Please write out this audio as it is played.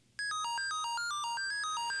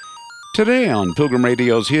Today on Pilgrim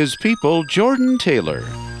Radio's His People, Jordan Taylor,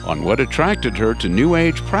 on what attracted her to New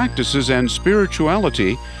Age practices and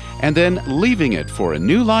spirituality, and then leaving it for a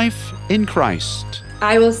new life in Christ.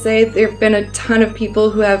 I will say there have been a ton of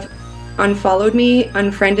people who have unfollowed me,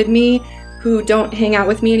 unfriended me, who don't hang out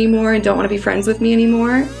with me anymore and don't want to be friends with me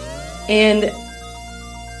anymore. And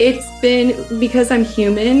it's been, because I'm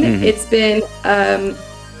human, it's been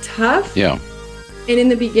tough. Yeah. And in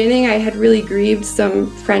the beginning, I had really grieved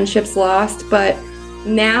some friendships lost, but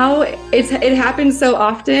now it happens so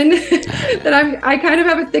often that I kind of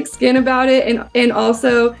have a thick skin about it. And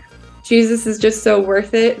also, Jesus is just so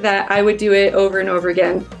worth it that I would do it over and over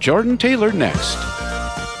again. Jordan Taylor next.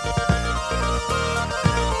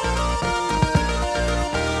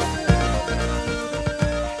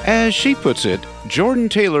 As she puts it, Jordan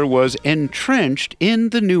Taylor was entrenched in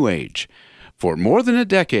the New Age. For more than a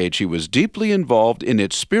decade, she was deeply involved in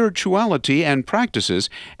its spirituality and practices,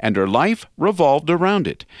 and her life revolved around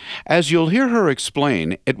it. As you'll hear her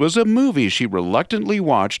explain, it was a movie she reluctantly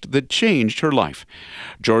watched that changed her life.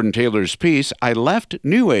 Jordan Taylor's piece, I Left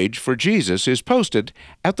New Age for Jesus, is posted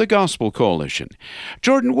at the Gospel Coalition.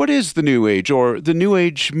 Jordan, what is the New Age or the New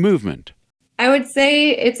Age movement? I would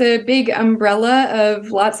say it's a big umbrella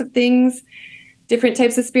of lots of things, different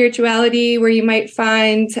types of spirituality, where you might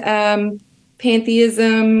find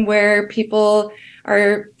pantheism, where people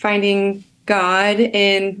are finding God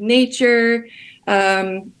in nature,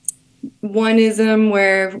 oneism,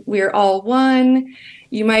 where we're all one.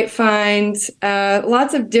 You might find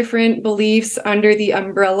lots of different beliefs under the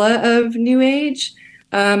umbrella of New Age.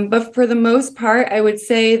 But for the most part, I would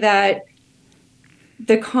say that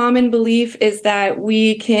the common belief is that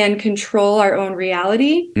we can control our own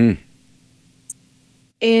reality.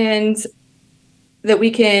 And that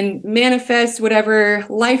we can manifest whatever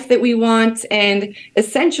life that we want and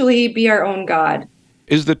essentially be our own God.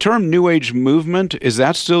 Is the term New Age movement, is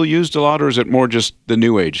that still used a lot, or is it more just the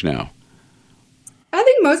New Age now? I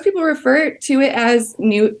think most people refer to it as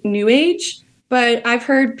New Age, but I've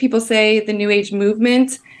heard people say the New Age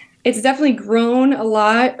movement. It's definitely grown a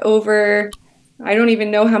lot over, I don't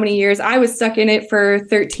even know how many years. I was stuck in it for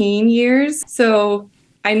 13 years, so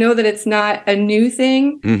I know that it's not a new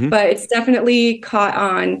thing, but it's definitely caught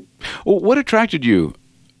on. Well, what attracted you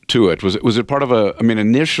to it? Was it part of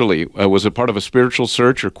initially, was it part of a spiritual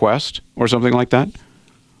search or quest or something like that?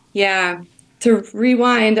 Yeah. To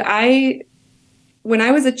rewind, when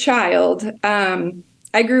I was a child,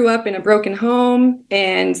 I grew up in a broken home,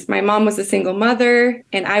 and my mom was a single mother,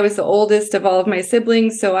 and I was the oldest of all of my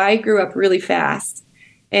siblings, so I grew up really fast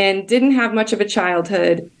and didn't have much of a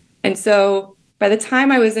childhood. And so by the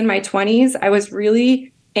time I was in my 20s, I was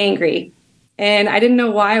really angry, and I didn't know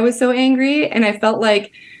why I was so angry. And I felt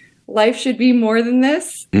like life should be more than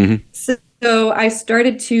this. So I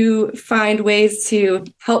started to find ways to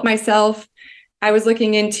help myself. I was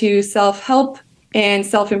looking into self-help and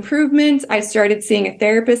self-improvement. I started seeing a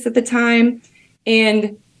therapist at the time,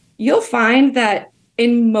 and you'll find that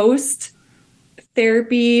in most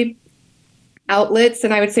therapy outlets,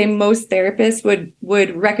 and I would say most therapists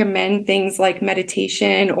would recommend things like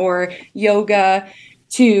meditation or yoga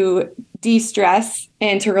to de-stress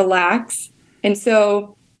and to relax. And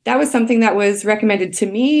so that was something that was recommended to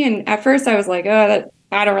me. And at first I was like, I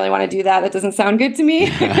don't really want to do that. That doesn't sound good to me.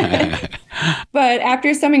 But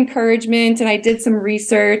after some encouragement, and I did some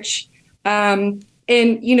research, and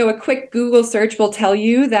a quick Google search will tell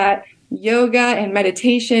you that yoga and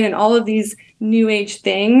meditation and all of these New Age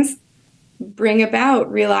things bring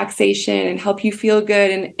about relaxation and help you feel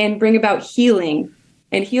good and bring about healing.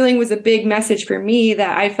 And healing was a big message for me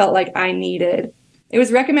that I felt like I needed. It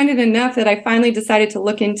was recommended enough that I finally decided to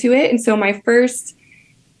look into it. And so my first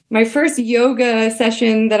yoga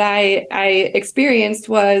session that I experienced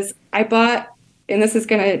was I bought, and this is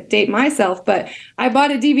going to date myself, but I bought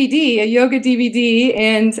a DVD, a yoga DVD,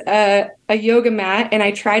 and a yoga mat, and I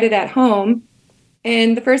tried it at home.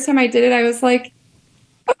 And the first time I did it, I was like,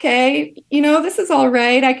 okay, this is all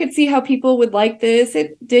right. I could see how people would like this.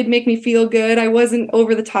 It did make me feel good. I wasn't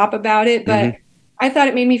over the top about it, but I thought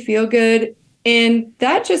it made me feel good. And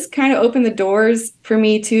that just kind of opened the doors for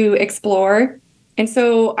me to explore. And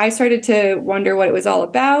so I started to wonder what it was all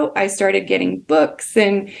about. I started getting books,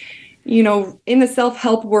 and, in the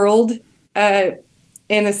self-help world, in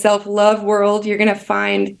the self-love world, you're going to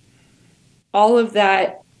find all of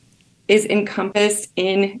that is encompassed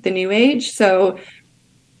in the New Age. So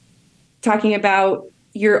talking about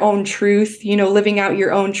your own truth, living out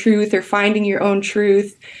your own truth or finding your own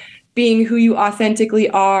truth, being who you authentically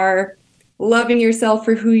are, loving yourself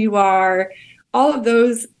for who you are, all of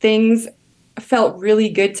those things felt really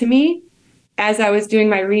good to me. as I was doing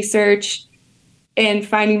my research and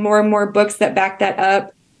finding more and more books that back that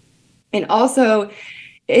up. And also,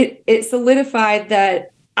 it solidified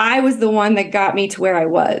that I was the one that got me to where I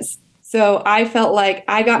was. So I felt like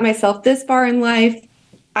I got myself this far in life.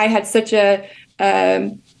 I had such a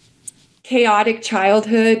chaotic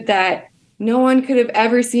childhood that no one could have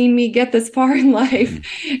ever seen me get this far in life.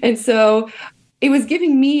 And so it was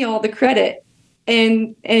giving me all the credit.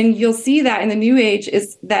 And you'll see that in the New Age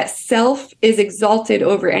is that self is exalted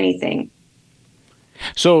over anything.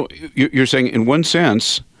 So you're saying, in one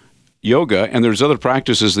sense, yoga, and there's other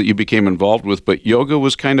practices that you became involved with, but yoga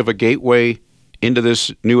was kind of a gateway into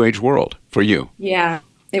this New Age world for you. Yeah,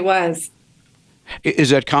 it was. Is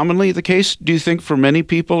that commonly the case, do you think, for many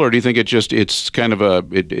people, or do you think it's kind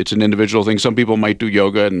of it's an individual thing? Some people might do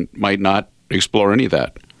yoga and might not explore any of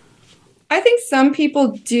that. I think some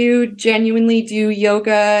people do genuinely do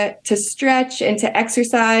yoga to stretch and to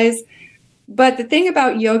exercise. But the thing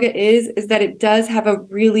about yoga is that it does have a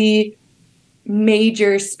really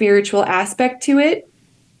major spiritual aspect to it.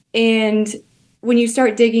 And when you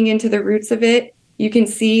start digging into the roots of it, you can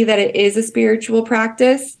see that it is a spiritual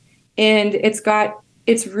practice, and it's got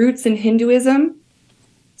its roots in Hinduism.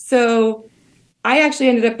 So I actually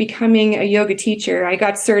ended up becoming a yoga teacher. I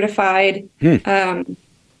got certified. I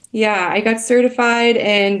got certified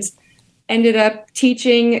and ended up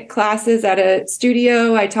teaching classes at a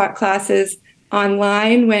studio. I taught classes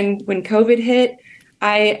online when COVID hit.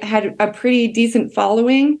 I had a pretty decent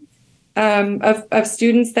following of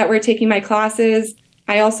students that were taking my classes.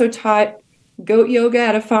 I also taught goat yoga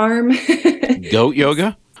at a farm. Goat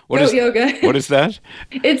yoga? Goat yoga. What is that?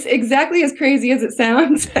 It's exactly as crazy as it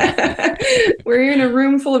sounds. Where you're in a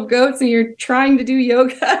room full of goats and you're trying to do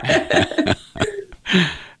yoga.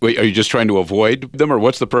 Wait, are you just trying to avoid them, or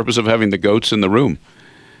what's the purpose of having the goats in the room?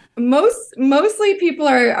 Mostly people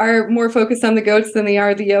are more focused on the goats than they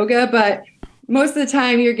are the yoga, but most of the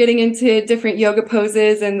time you're getting into different yoga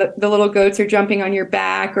poses and the little goats are jumping on your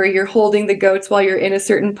back, or you're holding the goats while you're in a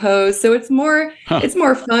certain pose. So it's more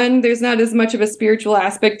fun. There's not as much of a spiritual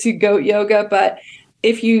aspect to goat yoga, but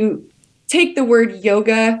if you take the word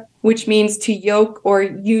yoga, which means to yoke or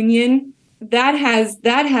union, that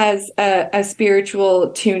has a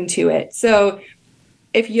spiritual tune to it. So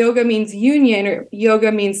if yoga means union or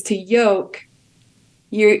yoga means to yoke,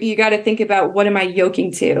 you got to think about, what am I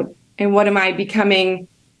yoking to and what am I becoming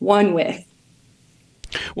one with?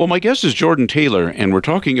 Well, my guest is Jordan Taylor, and we're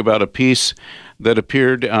talking about a piece that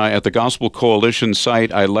appeared at the Gospel Coalition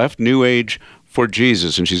site, I Left New Age for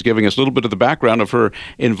Jesus, and she's giving us a little bit of the background of her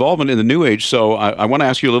involvement in the New Age. So I want to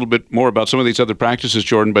ask you a little bit more about some of these other practices,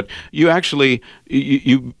 Jordan, but you actually,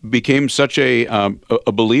 you became such a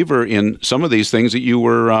believer in some of these things that you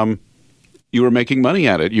were making money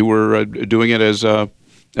at it. You were doing it as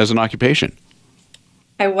an occupation.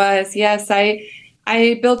 I was, yes.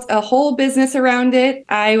 I built a whole business around it.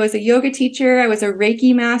 I was a yoga teacher. I was a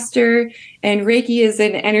Reiki master, and Reiki is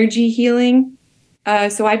an energy healing.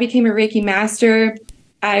 So I became a Reiki master.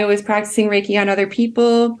 I was practicing Reiki on other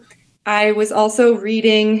people. I was also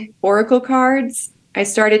reading oracle cards. I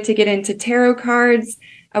started to get into tarot cards.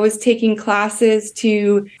 I was taking classes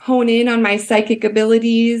to hone in on my psychic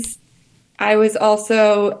abilities. I was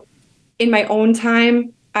also, in my own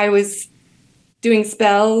time, I was doing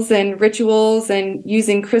spells and rituals and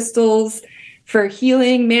using crystals for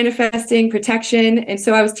healing, manifesting, protection. And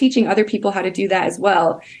so I was teaching other people how to do that as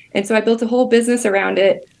well. And so I built a whole business around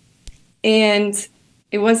it. And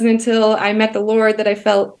it wasn't until I met the Lord that I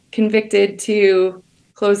felt convicted to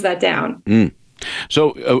close that down.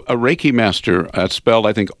 So a Reiki master, that's spelled,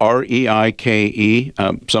 I think, R-E-I-K-E.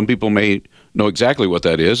 Some people may know exactly what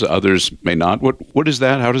that is. Others may not. What is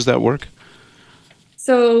that? How does that work?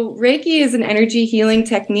 So Reiki is an energy healing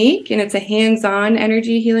technique, and it's a hands-on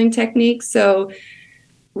energy healing technique. So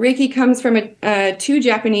Reiki comes from two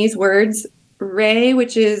Japanese words, Rei,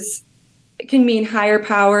 which can mean higher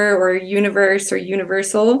power or universe or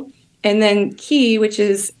universal, and then Ki, which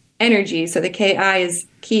is energy. So the Ki is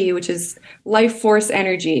Ki, which is life force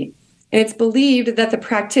energy. And it's believed that the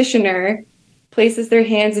practitioner places their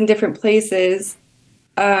hands in different places,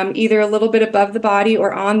 either a little bit above the body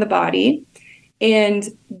or on the body, and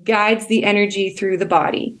guides the energy through the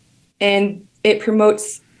body. And it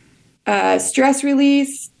promotes stress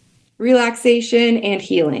release, relaxation, and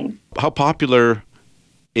healing. How popular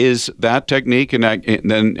is that technique? And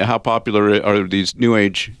then how popular are these New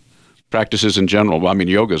Age practices in general? Well, I mean,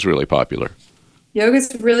 yoga is really popular. Yoga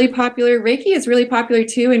is really popular. Reiki is really popular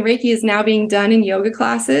too. And Reiki is now being done in yoga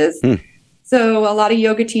classes. So a lot of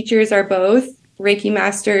yoga teachers are both Reiki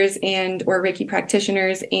masters or Reiki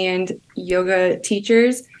practitioners and yoga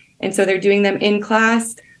teachers. And so they're doing them in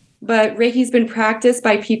class. But Reiki's been practiced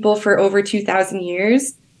by people for over 2,000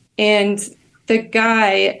 years. And the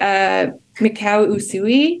guy, Mikao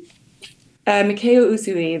Usui,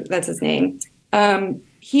 that's his name.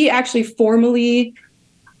 He actually formally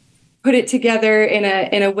put it together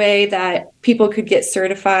in a way that people could get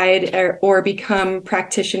certified or become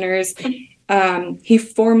practitioners. He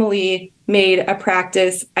formally made a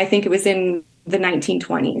practice, I think it was in the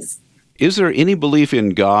 1920s. Is there any belief in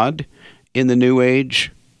God in the New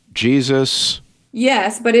Age? Jesus?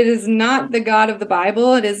 Yes, but it is not the God of the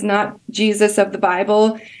Bible. It is not Jesus of the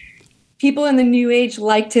Bible. People in the New Age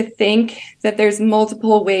like to think that there's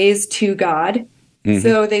multiple ways to God. Mm-hmm.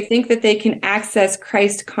 So they think that they can access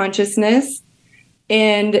Christ consciousness,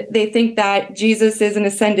 and they think that Jesus is an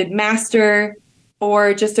ascended master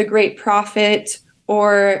or just a great prophet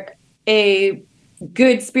or a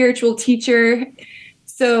good spiritual teacher.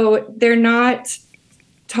 So they're not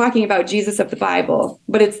talking about Jesus of the Bible,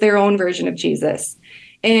 but it's their own version of Jesus.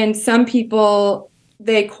 And some people,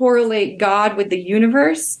 they correlate God with the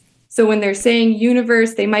universe. So when they're saying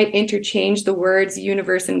universe, they might interchange the words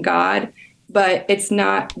universe and God, but it's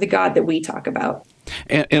not the God that we talk about.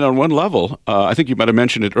 And on one level, I think you might have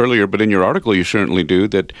mentioned it earlier, but in your article you certainly do,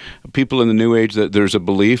 that people in the New Age, that there's a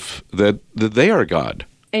belief that they are God.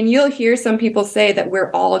 And you'll hear some people say that we're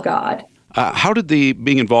all God. How did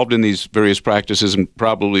being involved in these various practices, and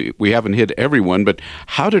probably we haven't hit everyone, but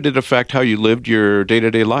how did it affect how you lived your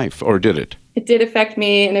day-to-day life, or did it? It did affect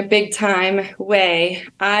me in a big time way.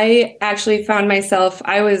 I actually found myself,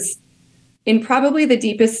 I was in probably the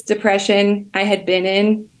deepest depression I had been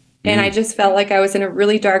in, and I just felt like I was in a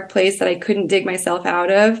really dark place that I couldn't dig myself out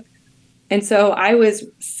of. And so I was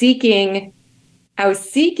seeking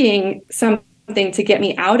something to get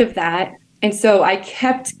me out of that. And so I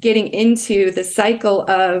kept getting into the cycle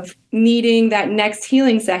of needing that next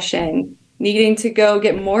healing session, needing to go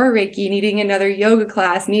get more Reiki, needing another yoga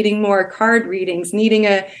class, needing more card readings, needing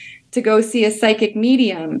to go see a psychic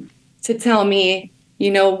medium to tell me,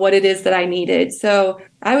 what it is that I needed. So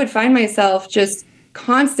I would find myself just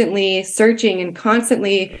constantly searching and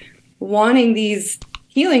constantly wanting these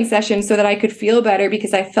healing sessions so that I could feel better,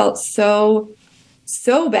 because I felt so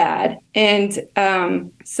bad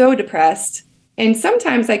and so depressed. And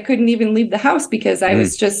sometimes I couldn't even leave the house because I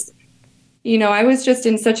was just, I was just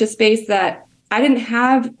in such a space that I didn't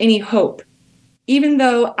have any hope, even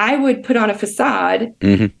though I would put on a facade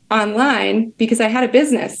online because I had a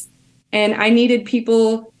business and I needed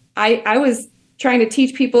people. I was trying to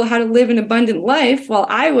teach people how to live an abundant life while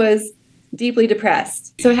I was deeply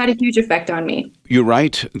depressed. So it had a huge effect on me. You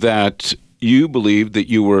write that you believed that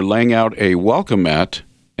you were laying out a welcome mat,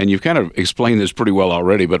 and you've kind of explained this pretty well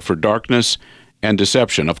already, but for darkness and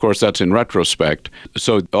deception. Of course, that's in retrospect.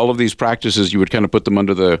 So all of these practices, you would kind of put them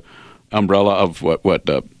under the umbrella of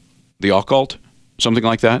the occult, something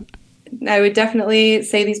like that? I would definitely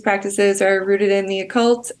say these practices are rooted in the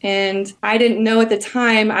occult, and I didn't know at the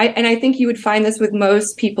time, and I think you would find this with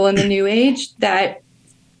most people in the New Age, that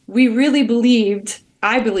we really believed,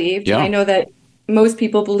 I believed, and I know that most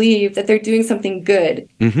people believe that they're doing something good.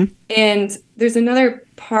 And there's another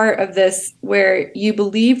part of this where you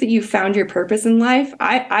believe that you found your purpose in life.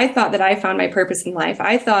 I thought that I found my purpose in life.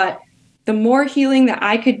 I thought the more healing that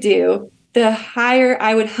I could do, the higher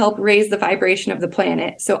I would help raise the vibration of the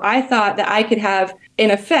planet. So I thought that I could have an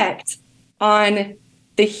effect on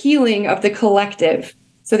the healing of the collective.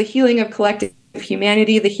 So the healing of collective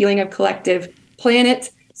humanity, the healing of collective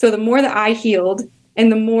planet. So the more that I healed and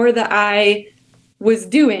the more that I was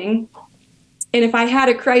doing, and if I had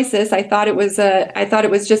a crisis, I thought it was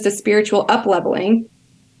just a spiritual up-leveling.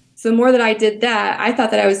 So the more that I did that, I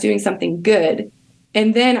thought that I was doing something good.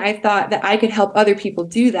 And then I thought that I could help other people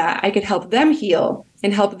do that. I could help them heal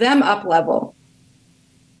and help them up-level.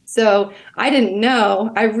 So I didn't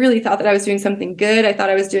know. I really thought that I was doing something good. I thought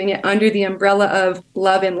I was doing it under the umbrella of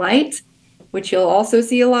love and light, which you'll also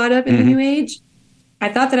see a lot of in the New Age. I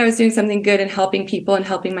thought that I was doing something good and helping people and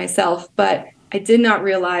helping myself, but I did not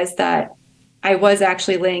realize that I was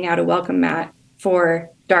actually laying out a welcome mat for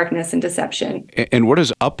darkness and deception. And what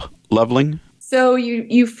is up-leveling? So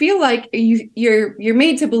you feel like you're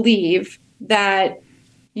made to believe that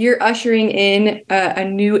you're ushering in a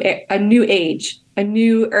new age, a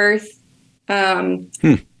new earth, and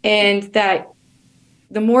that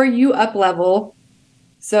the more you up level,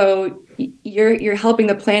 so you're helping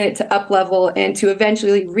the planet to up level and to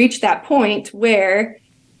eventually reach that point where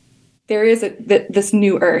there is this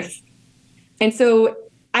new earth. And so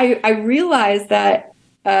I realized that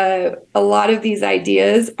a lot of these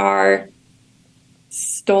ideas are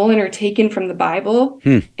stolen or taken from the Bible,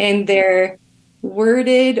 and they're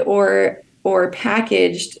worded or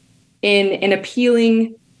packaged in an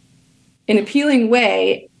appealing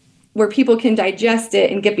way where people can digest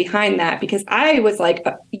it and get behind that. Because I was like,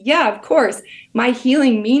 yeah, of course, my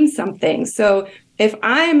healing means something. So if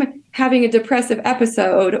I'm having a depressive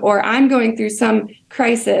episode or I'm going through some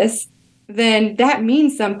crisis, then that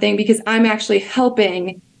means something because I'm actually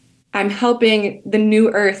helping the new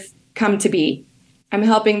earth come to be. I'm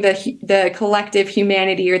helping the collective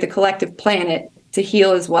humanity or the collective planet to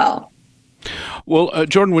heal as well. Well,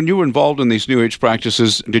 Jordan, when you were involved in these New Age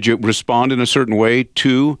practices, did you respond in a certain way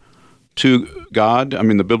to God? I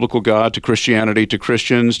mean, the biblical God, to Christianity, to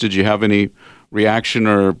Christians? Did you have any reaction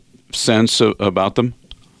or sense about them?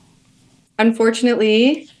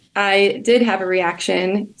 Unfortunately, I did have a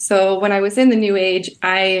reaction. So when I was in the New Age,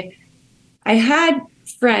 I had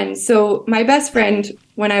friends. So my best friend,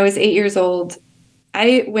 when I was 8 years old,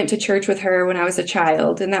 I went to church with her when I was a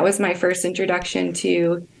child, and that was my first introduction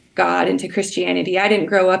to God and to Christianity. I didn't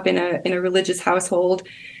grow up in a religious household.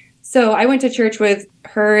 So I went to church with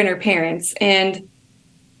her and her parents, and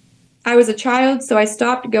I was a child, so I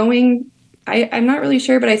stopped going. I'm not really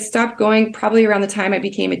sure, but I stopped going probably around the time I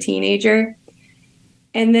became a teenager.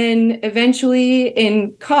 And then eventually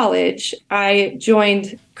in college, I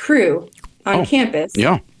joined Cru on campus.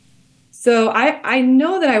 Yeah. So I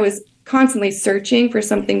know that I was constantly searching for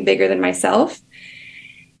something bigger than myself.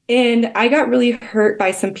 And I got really hurt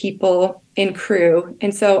by some people in Cru.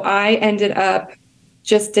 And so I ended up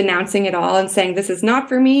just denouncing it all and saying, this is not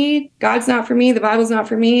for me. God's not for me. The Bible's not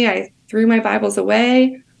for me. I threw my Bibles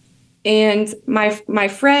away. And my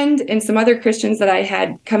friend and some other Christians that I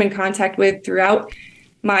had come in contact with throughout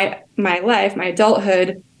my life, my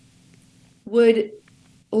adulthood, would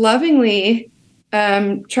lovingly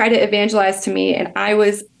try to evangelize to me. And I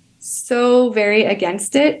was so very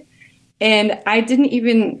against it. And I didn't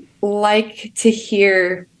even like to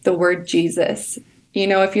hear the word Jesus. You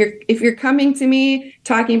know, if you're coming to me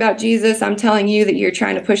talking about Jesus, I'm telling you that you're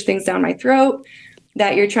trying to push things down my throat,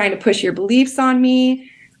 that you're trying to push your beliefs on me.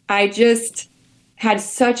 I just had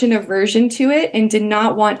such an aversion to it and did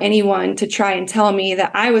not want anyone to try and tell me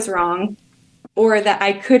that I was wrong or that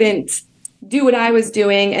I couldn't do what I was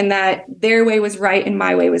doing and that their way was right and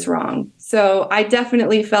my way was wrong. So I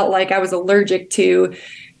definitely felt like I was allergic to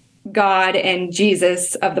God and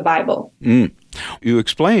Jesus of the Bible. You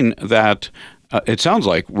explain that it sounds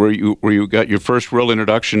like where you got your first real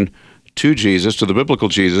introduction to Jesus, to the biblical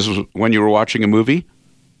Jesus, was when you were watching a movie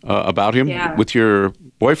about him with your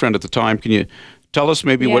boyfriend at the time. Can you tell us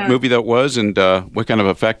maybe what movie that was and what kind of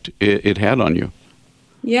effect it had on you?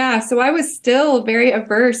 Yeah, so I was still very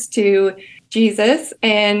averse to Jesus,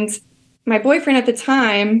 and my boyfriend at the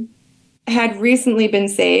time had recently been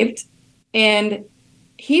saved, and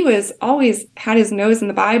he was always had his nose in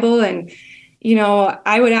the Bible. And, you know,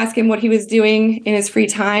 I would ask him what he was doing in his free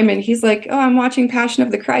time, and he's like, oh, I'm watching Passion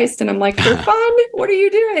of the Christ. And I'm like, for fun? What are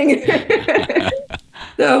you doing?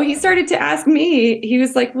 So he started to ask me, he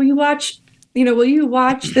was like, will you watch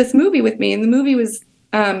this movie with me? And the movie was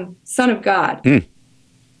Son of God.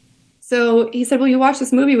 So he said, will you watch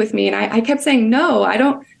this movie with me? And I kept saying, no, I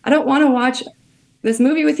don't want to watch this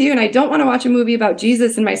movie with you. And I don't want to watch a movie about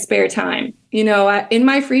Jesus in my spare time. You know, in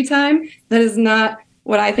my free time, that is not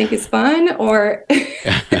what I think is fun or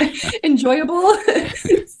enjoyable.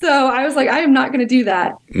 So I was like, I am not going to do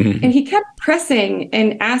that. And he kept pressing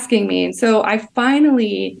and asking me. And so I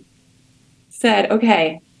finally said,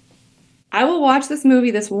 okay, I will watch this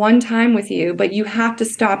movie this one time with you, but you have to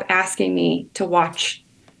stop asking me to watch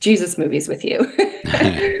Jesus movies with you.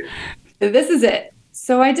 This is it.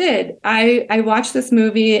 So I did. I watched this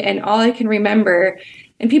movie, and all I can remember,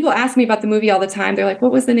 and people ask me about the movie all the time. They're like,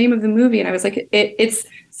 what was the name of the movie? And I was like, it's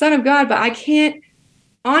Son of God, but I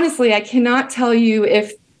cannot tell you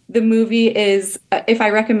if the movie is, if I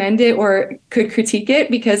recommend it or could critique it,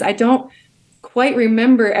 because I don't quite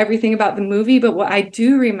remember everything about the movie. But what I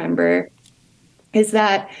do remember is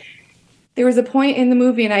that there was a point in the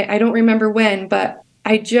movie, and I don't remember when, but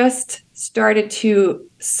I just started to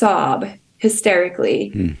sob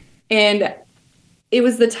hysterically. And it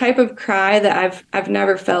was the type of cry that I've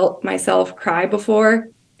never felt myself cry before.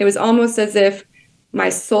 It was almost as if my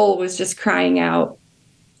soul was just crying out.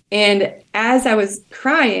 And as I was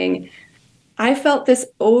crying, I felt this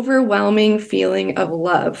overwhelming feeling of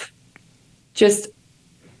love just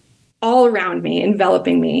all around me,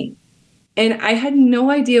 enveloping me. And I had no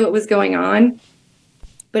idea what was going on,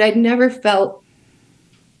 but I'd never felt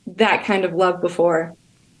that kind of love before.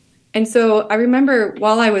 And so I remember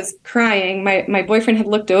while I was crying, my boyfriend had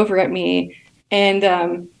looked over at me,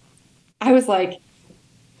 and I was like,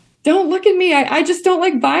 don't look at me. I just don't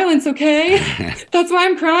like violence, okay? That's why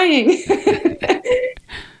I'm crying.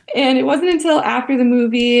 And it wasn't until after the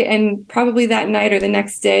movie and probably that night or the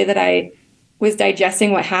next day that I was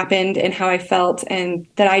digesting what happened and how I felt, and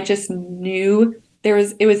that I just knew it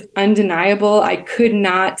was undeniable. I could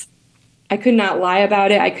not lie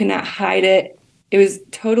about it. I could not hide it. It was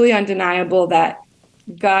totally undeniable that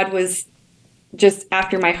God was just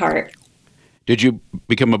after my heart. Did you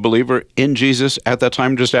become a believer in Jesus at that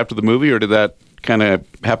time, just after the movie, or did that kind of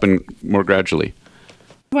happen more gradually?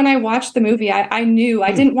 When I watched the movie, I knew.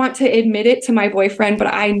 I didn't want to admit it to my boyfriend, but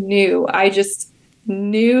I knew. I just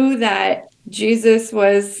knew that Jesus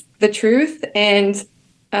was the truth, and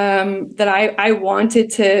that I wanted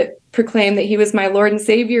to proclaim that he was my Lord and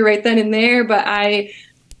Savior right then and there. But I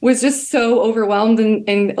was just so overwhelmed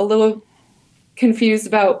and a little confused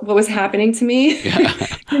about what was happening to me,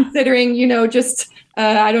 considering, just,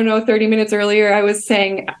 I don't know, 30 minutes earlier, I was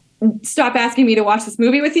saying, stop asking me to watch this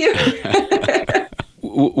movie with you.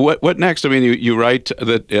 What next? I mean, you write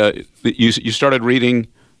that you started reading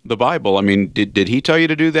the Bible. I mean, did he tell you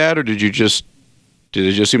to do that, or did it just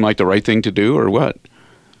seem like the right thing to do, or what?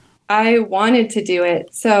 I wanted to do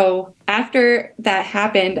it. So after that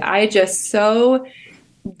happened, I just so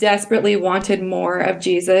desperately wanted more of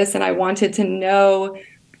Jesus, and I wanted to know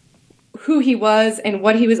who he was and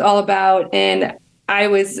what he was all about. And I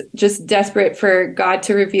was just desperate for God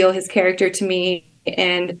to reveal his character to me.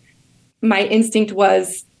 And my instinct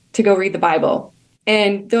was to go read the Bible.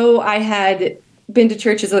 And though I had been to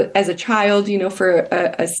church as a child, for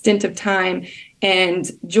a stint of time,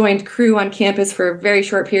 and joined Cru on campus for a very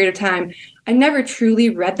short period of time, I never truly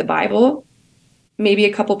read the Bible. Maybe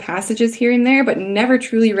a couple passages here and there, but never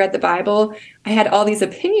truly read the Bible. I had all these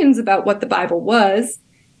opinions about what the Bible was,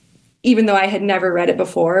 even though I had never read it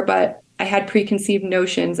before, but I had preconceived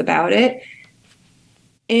notions about it.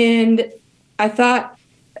 And I thought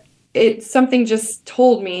something just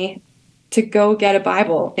told me to go get a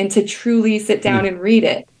Bible and to truly sit down and read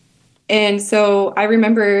it. And so I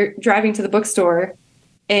remember driving to the bookstore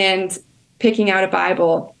and picking out a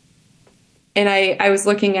Bible. And I was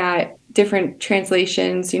looking at different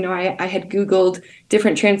translations. I had Googled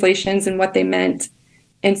different translations and what they meant.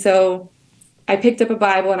 And so I picked up a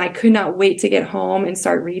Bible, and I could not wait to get home and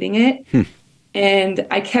start reading it. And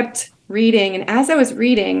I kept reading. And as I was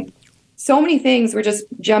reading, so many things were just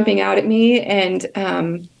jumping out at me. And,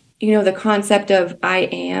 the concept of I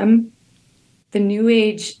am, the New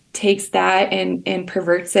Age takes that and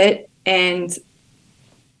perverts it. And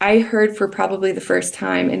I heard for probably the first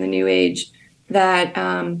time in the New Age that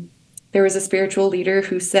there was a spiritual leader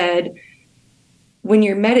who said, when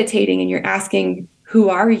you're meditating and you're asking, who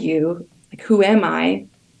are you? Like, who am I?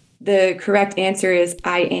 The correct answer is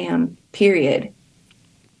I am, period.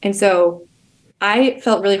 And so I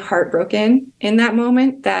felt really heartbroken in that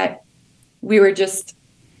moment that we were just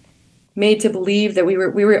made to believe that we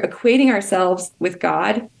were equating ourselves with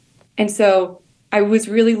God. And so I was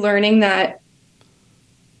really learning that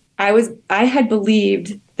I had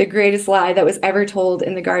believed the greatest lie that was ever told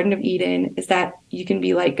in the Garden of Eden is that you can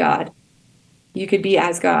be like God. You could be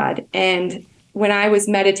as God. And when I was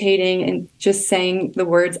meditating and just saying the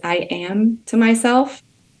words I am to myself,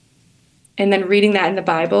 and then reading that in the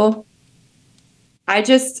Bible, I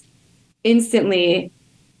just instantly,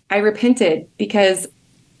 I repented, because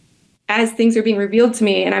as things are being revealed to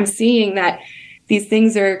me and I'm seeing that these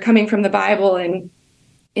things are coming from the Bible, and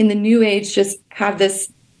in the New Age just have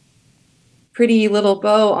this pretty little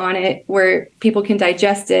bow on it where people can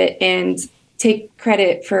digest it and take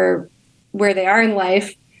credit for where they are in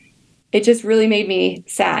life, it just really made me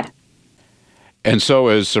sad. And so,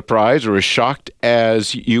 as surprised or as shocked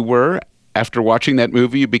as you were after watching that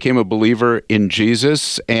movie, you became a believer in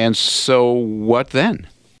Jesus. And so what then?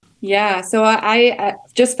 Yeah, so I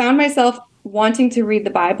just found myself wanting to read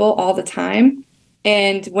the Bible all the time.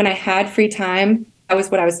 And when I had free time, that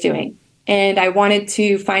was what I was doing. And I wanted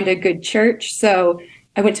to find a good church. So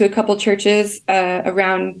I went to a couple churches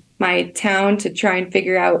around my town to try and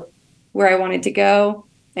figure out where I wanted to go.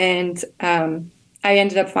 And I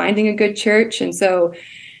ended up finding a good church. And so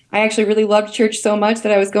I actually really loved church so much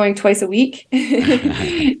that I was going twice a week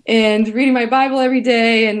and reading my Bible every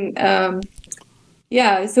day. And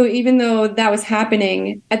so even though that was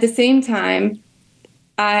happening, at the same time,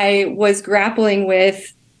 I was grappling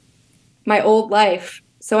with my old life.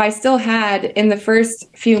 So I still had, in the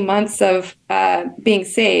first few months of being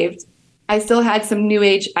saved, I still had some New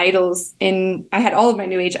Age idols I had all of my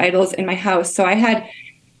New Age idols in my house. So I had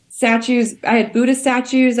statues, I had Buddha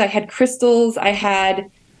statues, I had crystals, I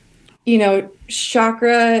had,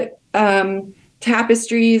 chakra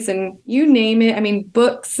tapestries and you name it. I mean,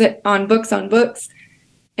 books on books on books.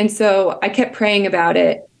 And so I kept praying about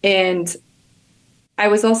it. And I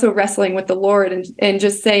was also wrestling with the Lord and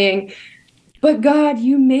just saying, but God,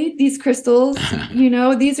 you made these crystals,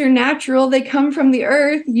 these are natural. They come from the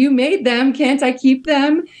earth. You made them. Can't I keep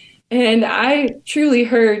them? And I truly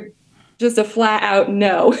heard just a flat out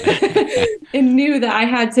no and knew that I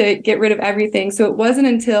had to get rid of everything. So it wasn't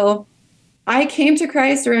until I came to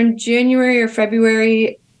Christ around January or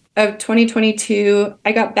February of 2022.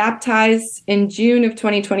 I got baptized in June of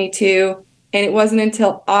 2022. And it wasn't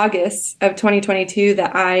until August of 2022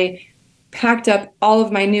 that I packed up all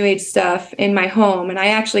of my New Age stuff in my home. And I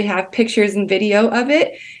actually have pictures and video of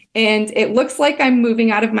it. And it looks like I'm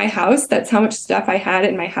moving out of my house. That's how much stuff I had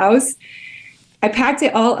in my house. I packed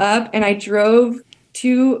it all up and I drove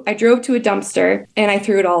to a dumpster and I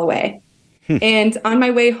threw it all away. And on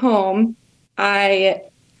my way home, I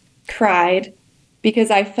cried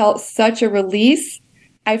because I felt such a release.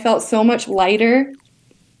 I felt so much lighter.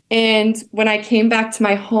 And when I came back to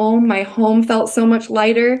my home felt so much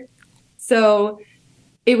lighter. So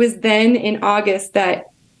it was then in August that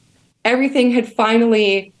everything had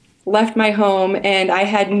finally left my home, and I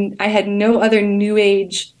had no other New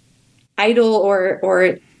Age idol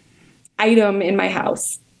or item in my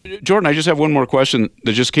house. Jordan, I just have one more question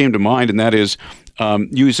that just came to mind, and that is,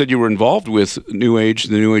 you said you were involved with the New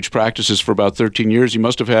Age practices for about 13 years. You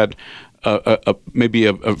must have had maybe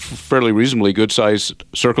a fairly reasonably good-sized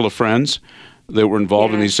circle of friends that were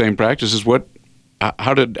involved in these same practices.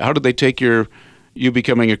 How did they take you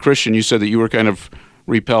becoming a Christian? You said that you were kind of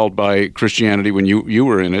repelled by Christianity when you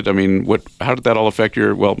were in it. I mean, how did that all affect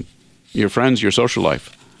your friends, your social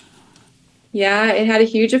life? Yeah, it had a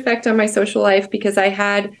huge effect on my social life because I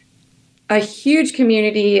had a huge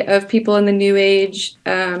community of people in the New Age,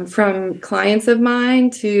 from clients of mine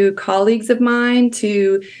to colleagues of mine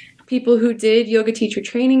to people who did yoga teacher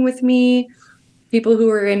training with me, people who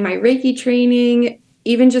were in my Reiki training,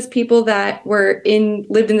 even just people that lived in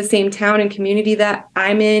the same town and community that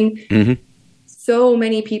I'm in. Mm-hmm. So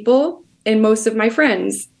many people, and most of my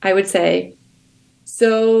friends, I would say.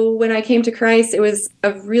 So when I came to Christ, it was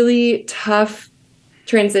a really tough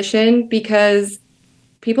transition because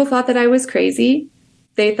people thought that I was crazy.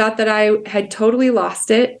 They thought that I had totally lost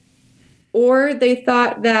it, or they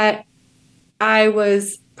thought that I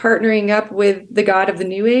was partnering up with the God of the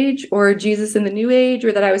New Age or Jesus in the New Age,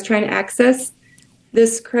 or that I was trying to access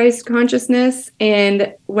this Christ consciousness.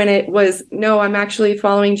 And when it was, no, I'm actually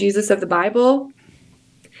following Jesus of the Bible.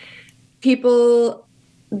 People,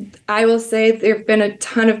 I will say there have been a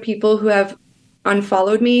ton of people who have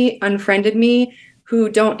unfollowed me, unfriended me, who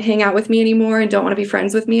don't hang out with me anymore and don't want to be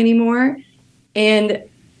friends with me anymore. And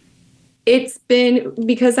it's been,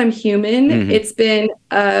 because I'm human, mm-hmm. It's been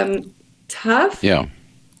tough. Yeah.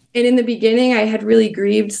 And in the beginning, I had really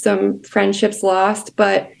grieved some friendships lost,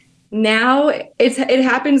 but now it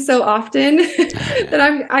happens so often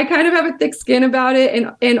that I kind of have a thick skin about it.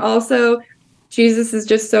 And also Jesus is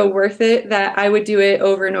just so worth it that I would do it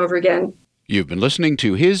over and over again. You've been listening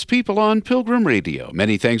to His People on Pilgrim Radio.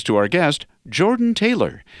 Many thanks to our guest, Jordan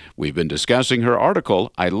Taylor. We've been discussing her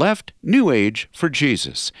article, I Left New Age for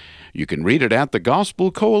Jesus. You can read it at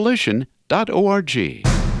thegospelcoalition.org.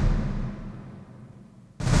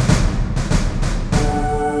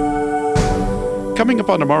 Coming up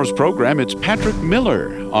on tomorrow's program, it's Patrick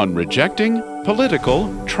Miller on rejecting political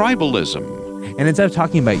tribalism. And instead of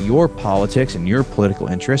talking about your politics and your political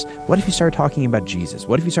interests, what if you start talking about Jesus?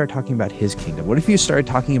 What if you start talking about his kingdom? What if you started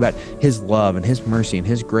talking about his love and his mercy and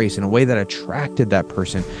his grace in a way that attracted that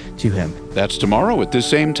person to him? That's tomorrow at this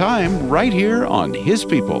same time, right here on His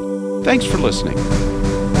People. Thanks for listening.